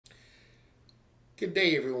Good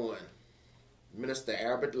day, everyone. Minister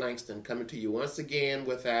Albert Langston coming to you once again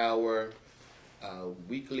with our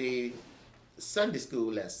weekly Sunday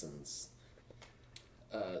school lessons.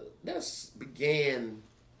 Let's begin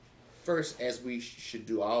first, as we should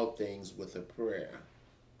do all things, with a prayer.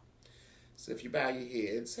 So if you bow your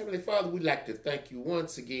heads, Heavenly Father, we'd like to thank you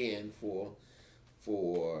once again for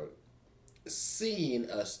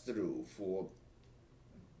seeing us through, for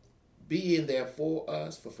being there for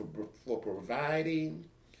us, for providing,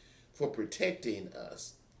 for protecting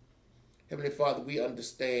us. Heavenly Father, we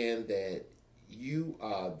understand that you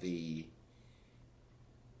are the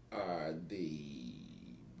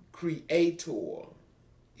creator.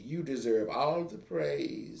 You deserve all the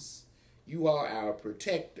praise. You are our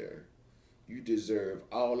protector. You deserve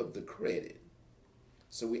all of the credit.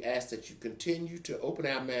 So we ask that you continue to open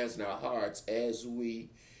our minds and our hearts as we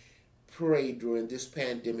pray during this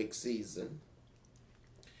pandemic season.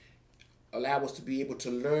 Allow us to be able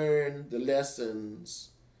to learn the lessons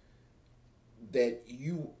that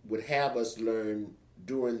you would have us learn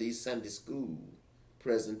during these Sunday school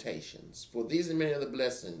presentations. For these and many other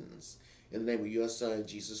blessings, in the name of your Son,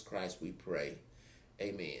 Jesus Christ, we pray.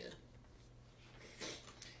 Amen.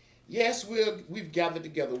 Yes, we've gathered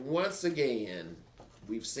together once again.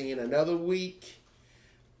 We've seen another week.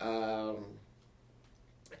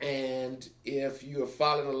 And if you are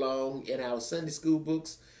following along in our Sunday school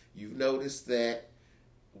books, you've noticed that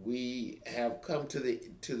we have come to the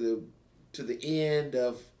end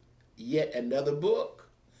of yet another book,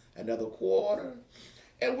 another quarter,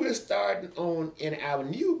 and we're starting on in our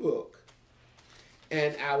new book.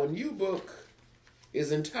 And our new book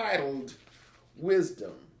is entitled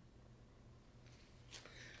Wisdom.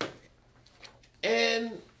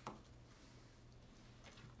 And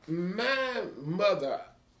my mother,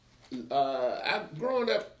 growing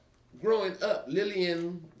up,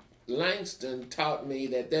 Lillian Langston taught me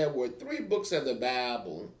that there were 3 books of the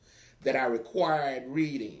Bible that I required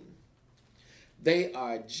reading. They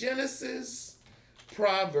are Genesis,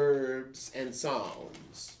 Proverbs, and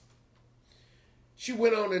Psalms. She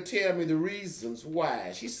went on to tell me the reasons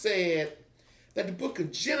why. She said that the book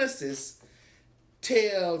of Genesis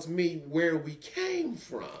tells me where we came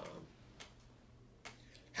from,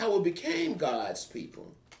 how we became God's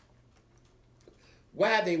people,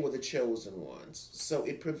 why they were the chosen ones. So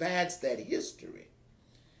it provides that history.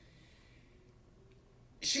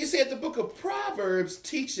 She said the book of Proverbs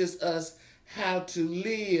teaches us how to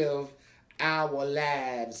live our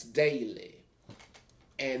lives daily,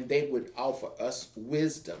 and they would offer us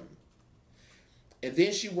wisdom. And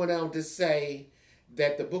then she went on to say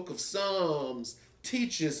that the book of Psalms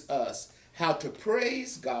teaches us how to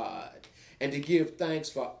praise God and to give thanks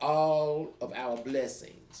for all of our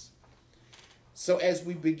blessings. So as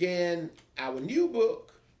we begin our new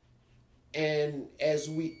book, and as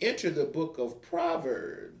we enter the book of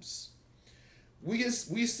Proverbs, we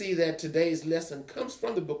see that today's lesson comes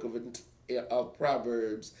from the book of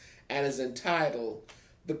Proverbs and is entitled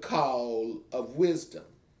The Call of Wisdom.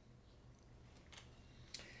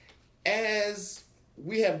 As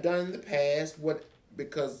we have done in the past,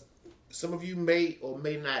 because some of you may or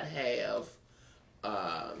may not have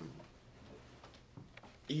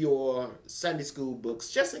your Sunday school books,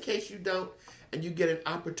 just in case you don't and you get an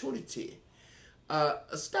opportunity,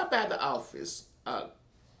 stop by the office.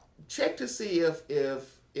 Check to see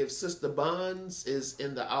if Sister Bonds is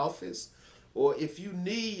in the office, or if you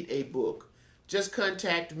need a book, just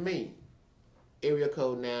contact me. Area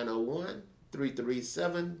code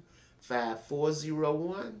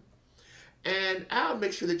 901-337-5401. And I'll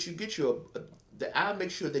make sure that you get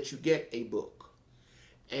a book.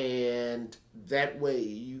 And that way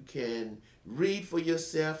you can read for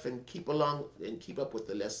yourself and keep up with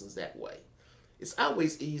the lessons that way. It's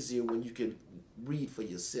always easier when you can read for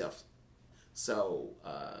yourself. So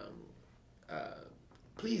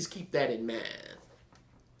please keep that in mind.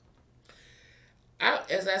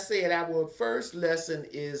 As I said, our first lesson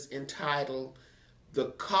is entitled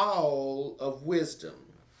The Call of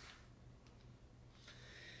Wisdom.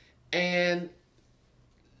 And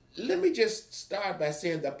let me just start by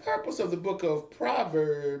saying the purpose of the book of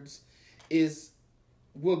Proverbs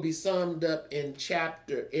will be summed up in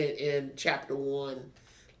chapter 1,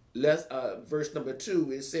 verse number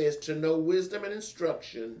 2. It says, to know wisdom and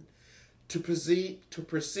instruction, to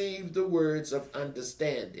perceive the words of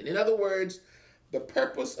understanding. In other words, the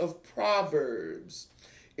purpose of Proverbs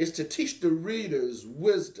is to teach the readers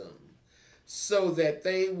wisdom so that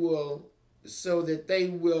they will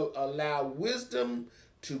allow wisdom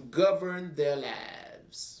to govern their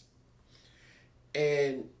lives.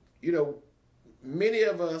 And, many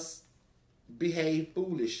of us behave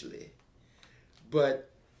foolishly.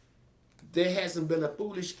 But there hasn't been a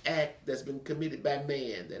foolish act that's been committed by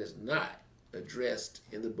man that is not addressed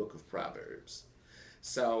in the book of Proverbs.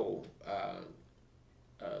 So,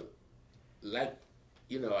 like,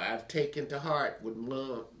 I've taken to heart what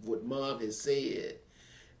mom has said,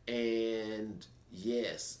 and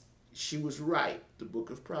yes, she was right. The book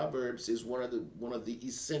of Proverbs is one of the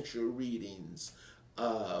essential readings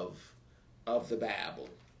of the Bible.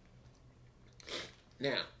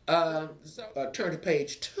 Now, turn to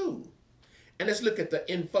page 2, and let's look at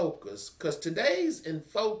the in focus, because today's in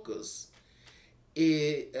focus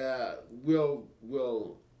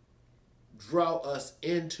will draw us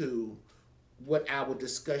into what our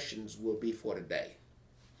discussions will be for today.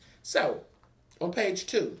 So, on page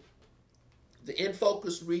 2, the in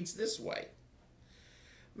focus reads this way.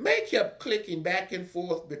 May kept clicking back and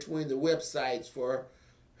forth between the websites for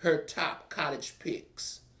her top college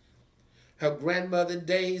picks. Her grandmother,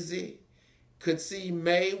 Daisy, could see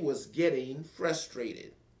May was getting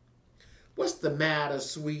frustrated. What's the matter,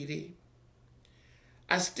 sweetie?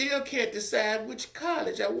 I still can't decide which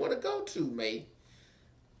college I want to go to, May.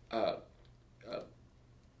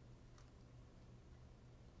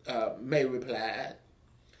 May replied.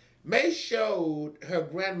 May showed her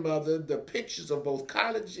grandmother the pictures of both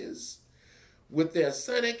colleges with their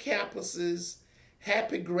sunny campuses,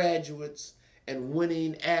 happy graduates, and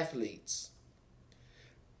winning athletes.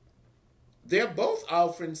 They're both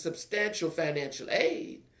offering substantial financial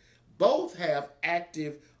aid. Both have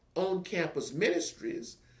active on-campus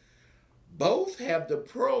ministries. Both have the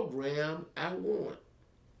program I want.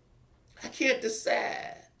 I can't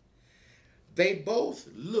decide. They both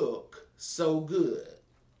look so good.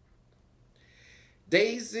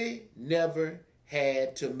 Daisy never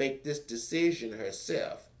had to make this decision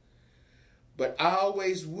herself, but I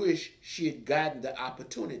always wished she had gotten the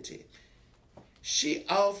opportunity. She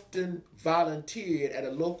often volunteered at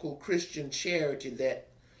a local Christian charity that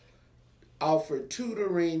offered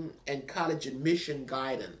tutoring and college admission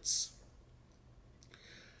guidance.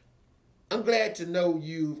 I'm glad to know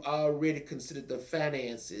you've already considered the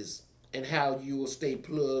finances and how you will stay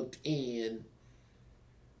plugged in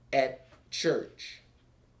at church.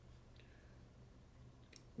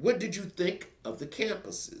 What did you think of the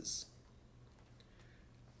campuses?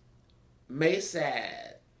 May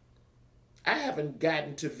sighed. I haven't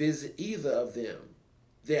gotten to visit either of them.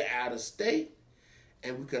 They're out of state,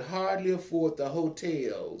 and we could hardly afford the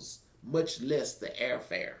hotels, much less the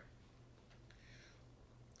airfare.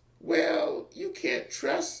 Well, you can't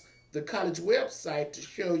trust the college website to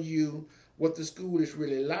show you what the school is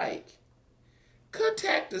really like.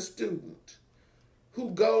 Contact a student who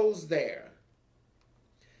goes there.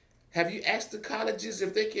 Have you asked the colleges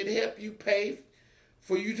if they can help you pay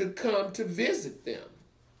for you to come to visit them?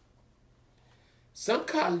 Some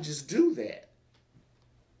colleges do that.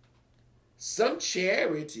 Some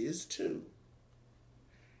charities too.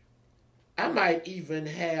 I might even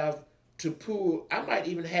have some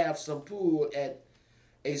pool at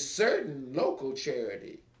a certain local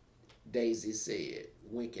charity, Daisy said,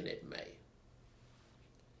 winking at May.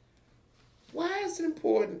 Why is it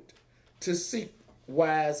important to seek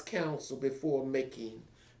wise counsel before making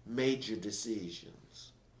major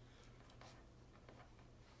decisions?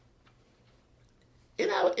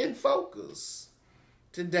 In focus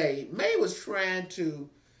today, May was trying to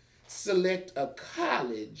select a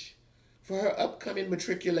college for her upcoming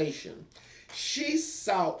matriculation. She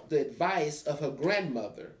sought the advice of her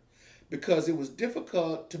grandmother because it was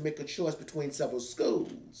difficult to make a choice between several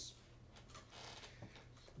schools.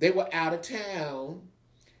 They were out of town,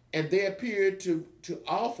 and they appeared to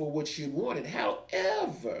offer what she wanted.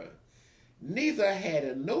 However, neither had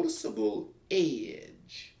a noticeable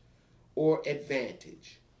edge or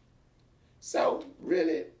advantage. So,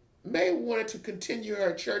 really, May wanted to continue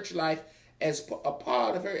her church life as a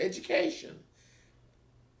part of her education.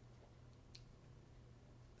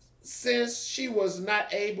 Since she was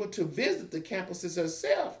not able to visit the campuses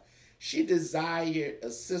herself, she desired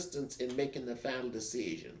assistance in making the final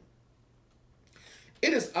decision.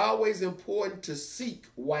 It is always important to seek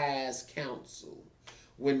wise counsel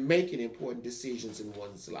when making important decisions in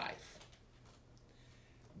one's life.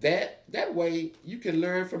 That way, you can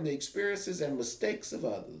learn from the experiences and mistakes of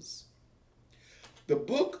others. The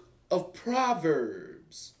book of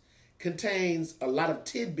Proverbs contains a lot of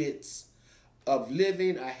tidbits of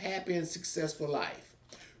living a happy and successful life.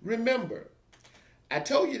 Remember, I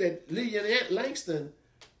told you that Lillian Langston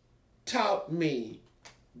taught me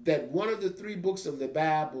that one of the 3 books of the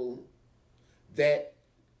Bible that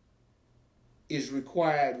is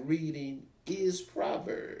required reading is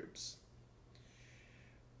Proverbs.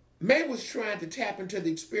 May was trying to tap into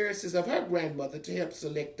the experiences of her grandmother to help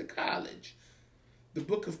select the college. The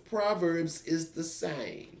book of Proverbs is the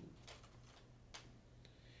same.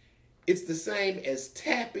 It's the same as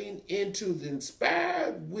tapping into the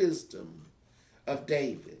inspired wisdom of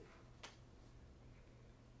David.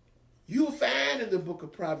 You'll find in the book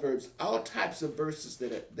of Proverbs all types of verses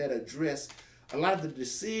that address a lot of the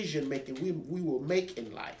decision making we will make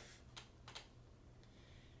in life.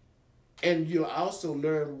 And you'll also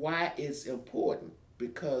learn why it's important,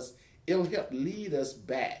 because it'll help lead us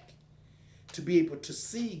back to be able to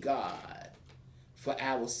see God for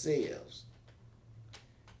ourselves.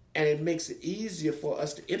 And it makes it easier for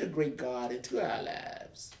us to integrate God into our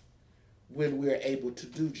lives when we're able to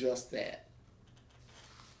do just that.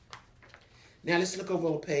 Now let's look over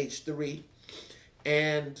on page 3,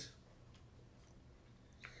 and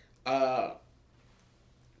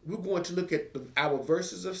we're going to look at our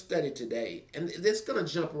verses of study today, and it's going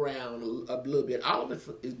to jump around a little bit. All of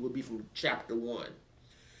it will be from chapter 1,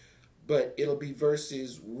 but it'll be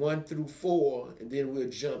verses 1 through 4, and then we'll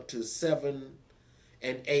jump to 7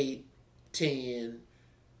 and 8, 10,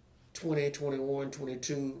 20, 21,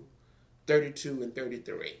 22, 32, and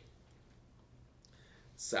 33.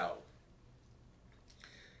 So,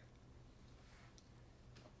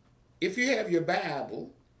 if you have your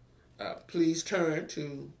Bible, please turn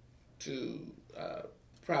to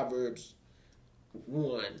Proverbs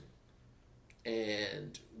 1,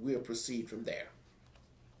 and we'll proceed from there.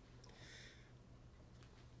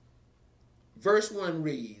 Verse 1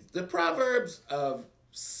 reads, "The Proverbs of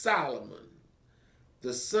Solomon,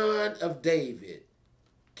 the son of David,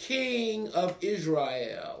 king of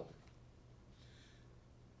Israel,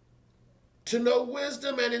 to know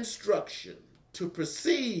wisdom and instruction, to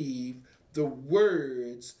perceive the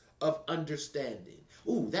words of understanding."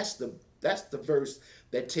 Ooh, that's the verse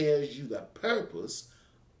that tells you the purpose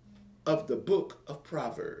of the book of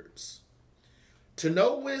Proverbs. To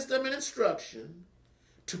know wisdom and instruction,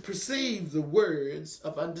 to perceive the words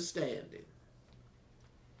of understanding.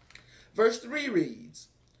 Verse 3 reads,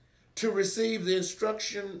 "To receive the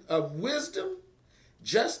instruction of wisdom,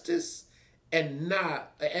 justice, and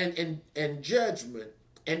judgment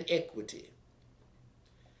and equity.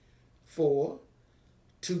 4,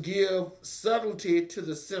 to give subtlety to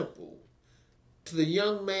the simple, to the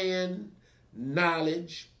young man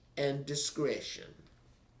knowledge and discretion."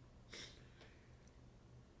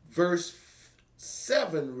 Verse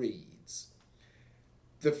 7 reads,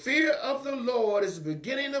 "The fear of the Lord is the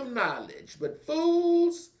beginning of knowledge, but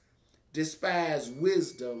fools despise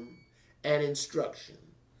wisdom and instruction."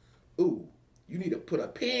 Ooh, you need to put a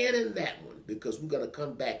pen in that one, because we're going to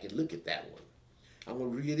come back and look at that one. I'm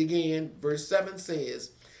going to read it again. Verse 7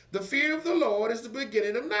 says, "The fear of the Lord is the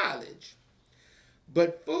beginning of knowledge,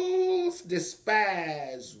 but fools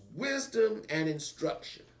despise wisdom and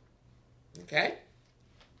instruction." Okay?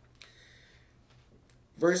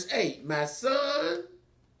 Verse 8, "My son,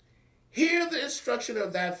 hear the instruction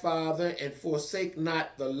of thy father, and forsake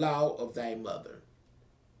not the law of thy mother."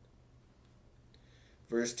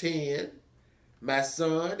 Verse 10, "My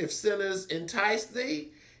son, if sinners entice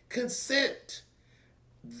thee, consent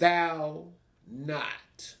thou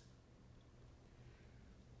not.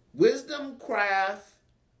 Wisdom crieth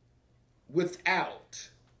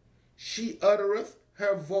without. She uttereth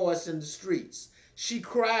her voice in the streets. She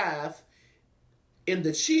crieth in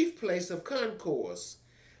the chief place of concourse,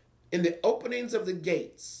 in the openings of the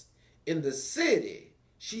gates. In the city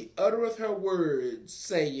she uttereth her words,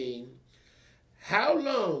 saying, How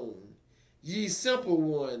long, ye simple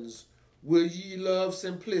ones, will ye love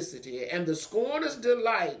simplicity? And the scorners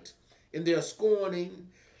delight in their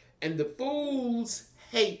scorning, and the fools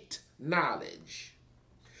hate knowledge.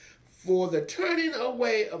 For the turning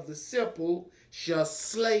away of the simple shall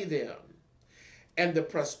slay them, and the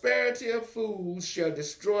prosperity of fools shall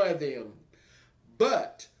destroy them.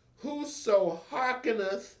 But whoso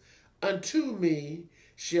hearkeneth unto me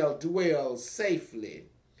shall dwell safely,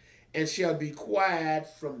 and shall be quiet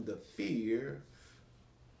from the fear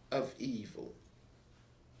of evil.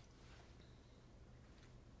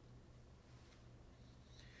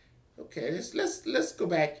 Okay, let's go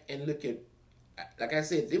back and look at, like I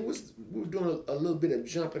said, we were doing a little bit of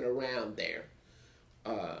jumping around there.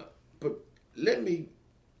 But let me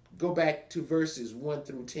go back to verses 1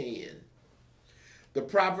 through 10. The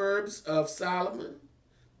Proverbs of Solomon,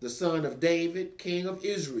 the son of David, king of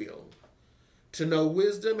Israel, to know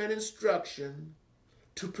wisdom and instruction,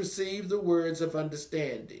 to perceive the words of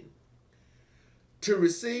understanding, to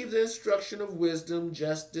receive the instruction of wisdom,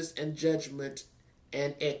 justice, and judgment,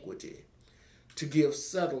 and equity, to give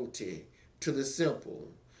subtlety to the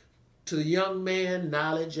simple, To the young man,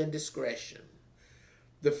 knowledge and discretion.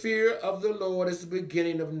 The fear of the Lord is the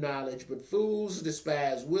beginning of knowledge, but fools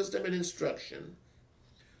despise wisdom and instruction.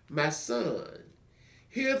 My son,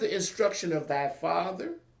 hear the instruction of thy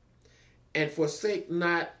father, and forsake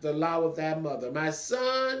not the law of thy mother. My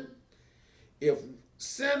son, if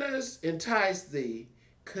sinners entice thee,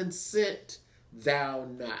 consent thou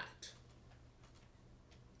not.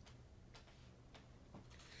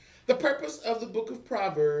 The purpose of the book of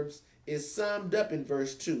Proverbs is summed up in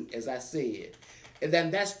verse 2, as I said, and then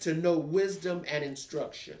that's to know wisdom and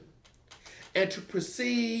instruction, and to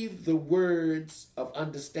perceive the words of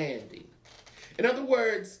understanding. In other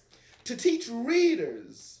words, to teach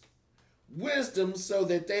readers wisdom so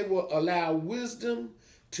that they will allow wisdom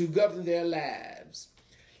to govern their lives.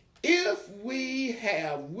 If we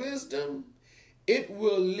have wisdom, it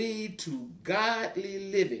will lead to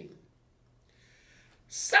godly living.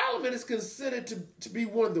 Solomon is considered to be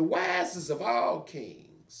one of the wisest of all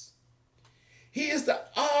kings. He is the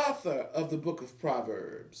author of the book of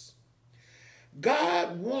Proverbs.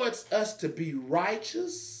 God wants us to be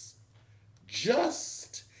righteous,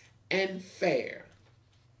 just, and fair.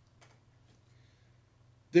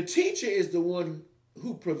 The teacher is the one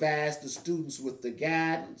who provides the students with the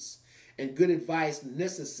guidance and good advice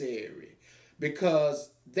necessary, because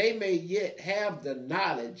they may yet have the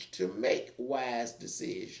knowledge to make wise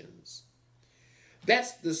decisions.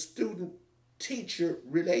 That's the student-teacher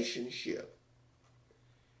relationship.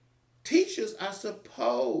 Teachers are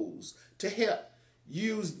supposed to help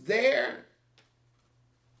use their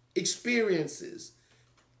experiences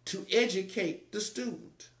to educate the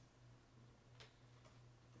student.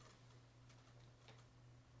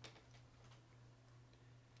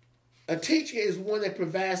 A teacher is one that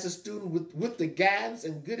provides the student with the guidance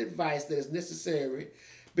and good advice that is necessary,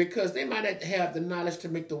 because they might not have the knowledge to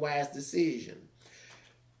make the wise decision.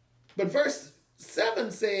 But verse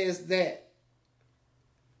 7 says that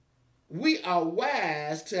we are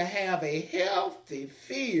wise to have a healthy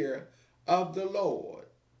fear of the Lord.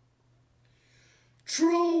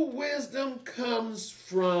 True wisdom comes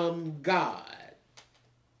from God.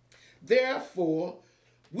 Therefore,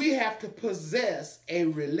 we have to possess a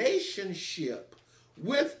relationship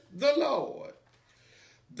with the Lord.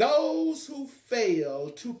 Those who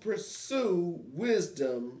fail to pursue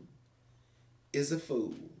wisdom is a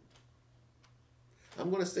fool. I'm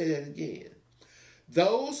going to say that again.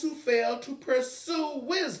 Those who fail to pursue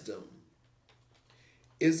wisdom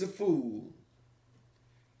is a fool.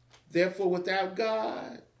 Therefore, without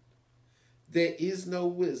God, there is no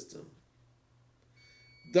wisdom.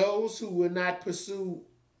 Those who will not pursue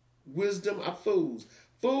wisdom are fools.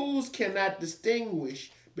 Fools cannot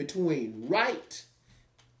distinguish between right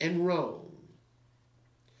and wrong,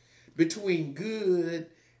 between good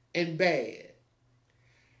and bad.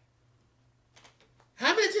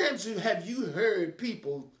 How many times have you heard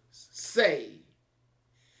people say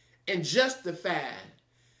and justify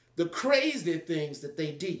the crazy things that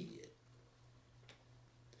they did?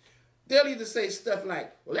 They'll either say stuff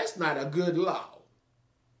like, well, that's not a good law.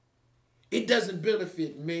 It doesn't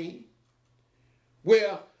benefit me.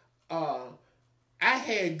 Well, I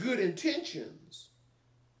had good intentions.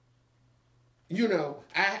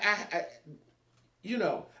 I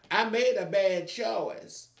made a bad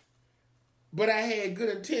choice, but I had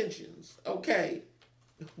good intentions. Okay,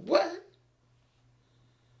 what?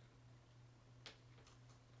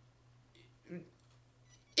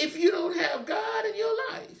 If you don't have God in your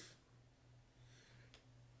life,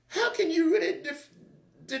 how can you really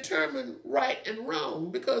determine right and wrong?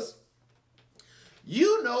 Because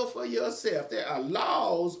you know for yourself there are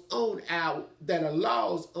laws on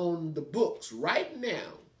the books right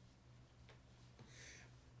now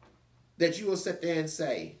that you will sit there and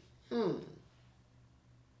say,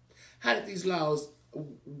 how did these laws,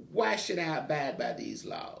 why should I abide by these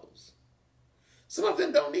laws? Some of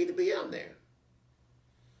them don't need to be on there.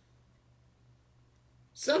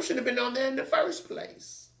 Some should have been on there in the first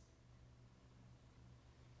place.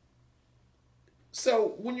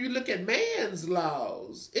 So when you look at man's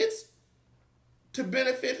laws, it's to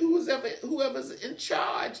benefit whoever's in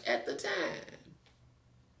charge at the time.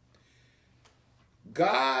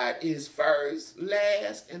 God is first,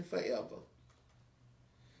 last, and forever.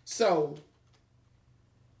 So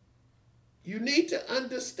you need to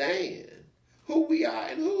understand who we are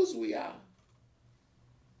and whose we are.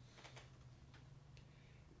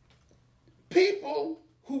 People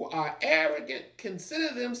who are arrogant,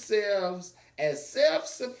 consider themselves as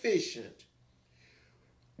self-sufficient,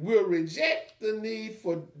 will reject the need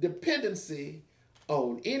for dependency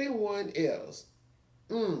on anyone else.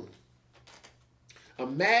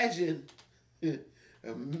 Imagine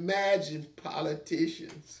Imagine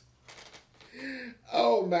politicians.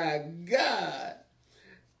 Oh my God.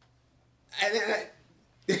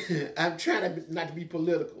 And I'm trying to not to be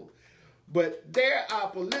political, but there are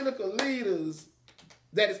political leaders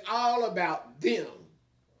that is all about them.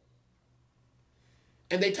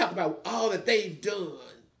 And they talk about all that they've done.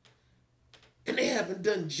 And they haven't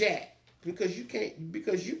done jack because you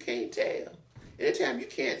can't tell. Anytime you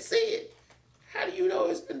can't see it, how do you know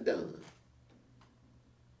it's been done?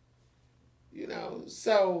 You know,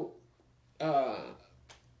 so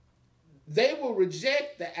they will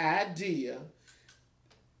reject the idea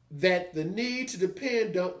that the need to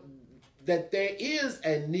depend on that there is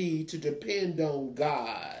a need to depend on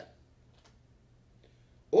God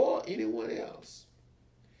or anyone else.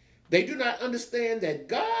 They do not understand that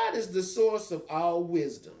God is the source of all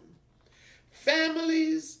wisdom.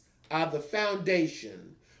 Families are the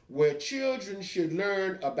foundation where children should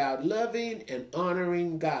learn about loving and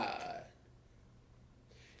honoring God.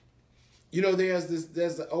 You know,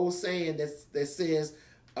 there's an old saying that says,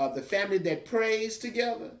 the family that prays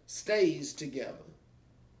together stays together.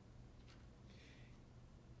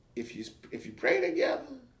 If you pray together,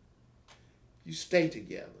 you stay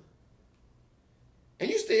together. And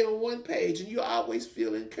you stay on one page and you always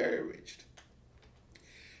feel encouraged.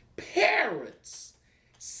 Parents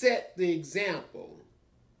set the example.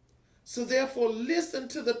 So therefore, listen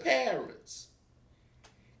to the parents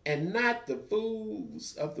and not the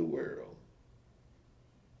fools of the world.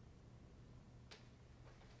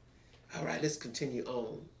 All right, let's continue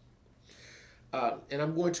on. And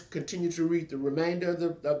I'm going to continue to read the remainder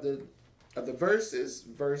of the verses.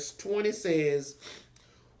 Verse 20 says,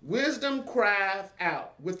 Wisdom crieth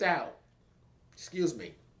out without.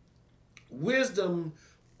 Wisdom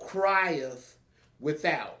crieth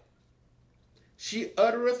without. She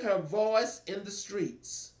uttereth her voice in the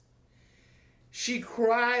streets. She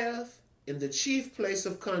crieth in the chief place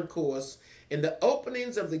of concourse, in the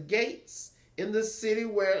openings of the gates, in the city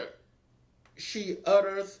where she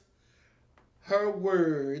uttereth her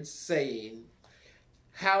words, saying,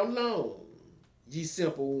 How long, ye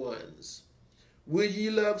simple ones? Will ye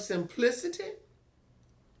love simplicity?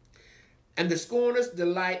 And the scorners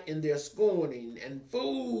delight in their scorning, and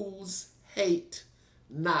fools hate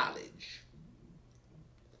knowledge.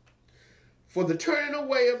 For the turning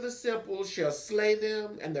away of the simple shall slay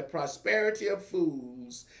them, and the prosperity of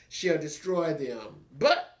fools shall destroy them.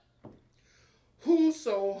 But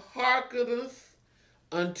whoso hearkeneth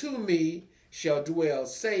unto me shall dwell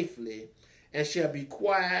safely, and shall be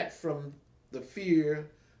quiet from the fear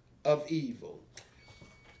of evil.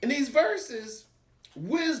 In these verses,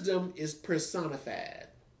 wisdom is personified.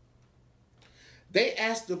 They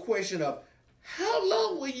ask the question of, how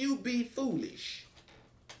long will you be foolish?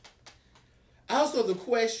 Also the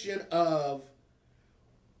question of,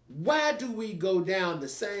 why do we go down the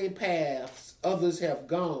same paths others have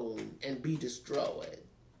gone and be destroyed?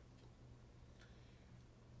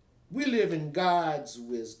 We live in God's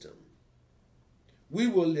wisdom. We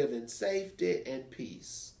will live in safety and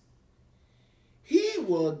peace. He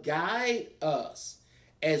will guide us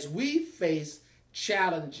as we face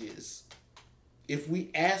challenges. If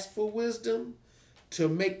we ask for wisdom to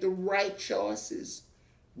make the right choices,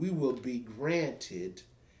 we will be granted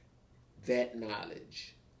that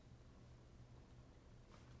knowledge.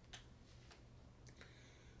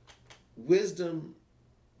 Wisdom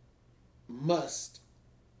must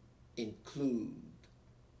include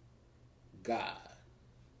God.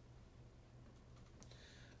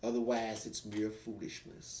 Otherwise, it's mere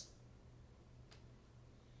foolishness.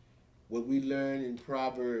 What we learn in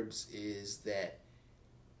Proverbs is that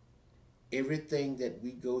everything that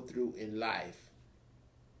we go through in life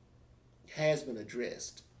has been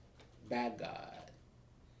addressed by God.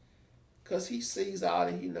 Because he sees all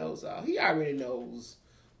and he knows all. He already knows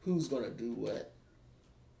who's going to do what.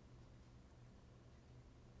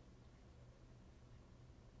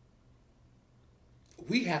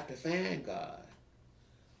 We have to find God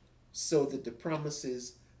so that the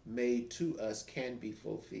promises made to us can be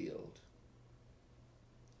fulfilled.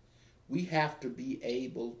 We have to be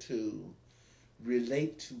able to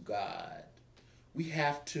relate to God. We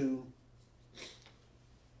have to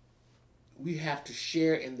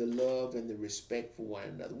share in the love and the respect for one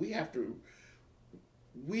another. We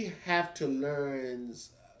have to learn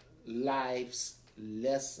life's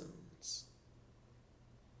lessons.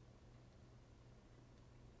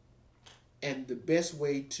 And the best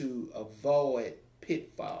way to avoid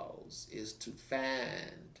pitfalls is to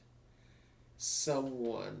find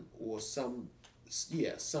someone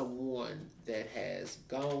that has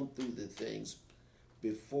gone through the things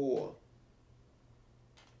before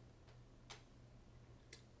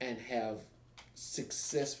and have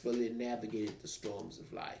successfully navigated the storms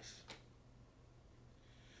of life.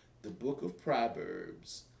 The book of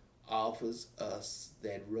Proverbs offers us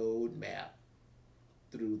that roadmap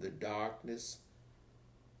through the darkness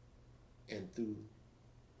and through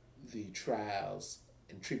the trials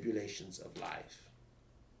and tribulations of life.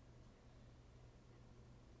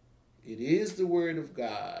 It is the Word of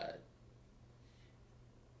God.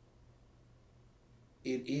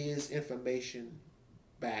 It is information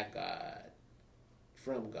by God,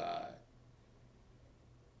 from God,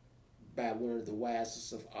 by one of the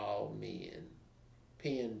wisest of all men,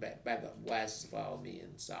 penned by the wisest of all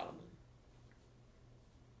men, Solomon.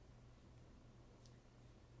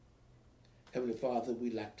 Heavenly Father,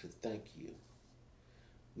 we'd like to thank you.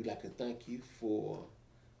 We'd like to thank you for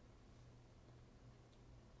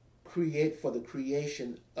the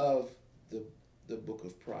creation of the book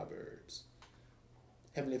of Proverbs.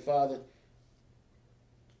 Heavenly Father,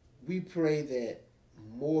 we pray that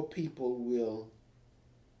more people will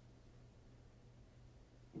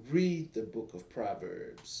read the book of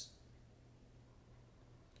Proverbs,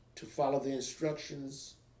 to follow the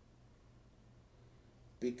instructions,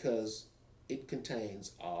 because it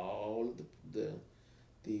contains all the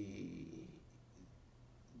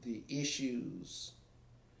issues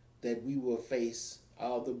that we will face,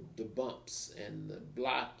 all the bumps and the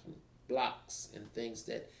blocks and things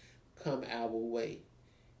that come our way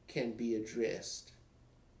can be addressed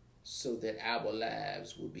so that our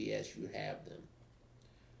lives will be as you have them.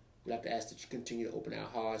 We'd like to ask that you continue to open our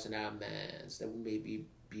hearts and our minds that we may be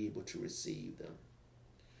able to receive them.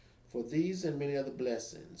 For these and many other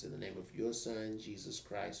blessings, in the name of your Son, Jesus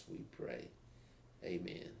Christ, we pray.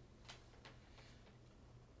 Amen.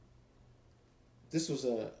 This was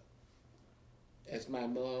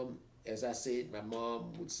as I said, my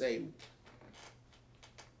mom would say,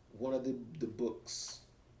 one of the books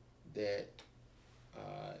that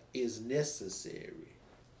is necessary.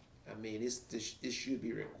 I mean, it should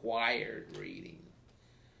be required reading.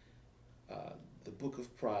 The book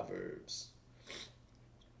of Proverbs.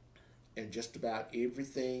 And just about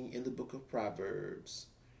everything in the book of Proverbs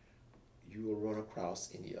you will run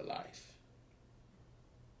across in your life.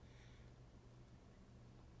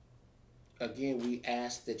 Again, we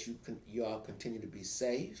ask that you all continue to be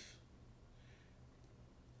safe.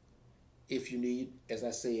 If you need, as I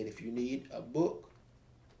said, if you need a book,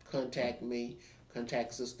 contact me.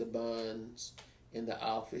 Contact Sister Buns in the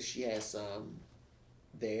office. She has some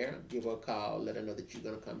there. Give her a call. Let her know that you're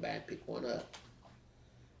going to come by and pick one up.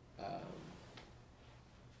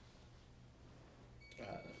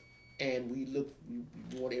 And we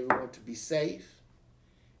want everyone to be safe.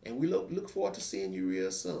 And we look forward to seeing you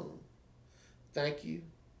real soon. Thank you.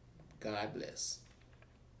 God bless.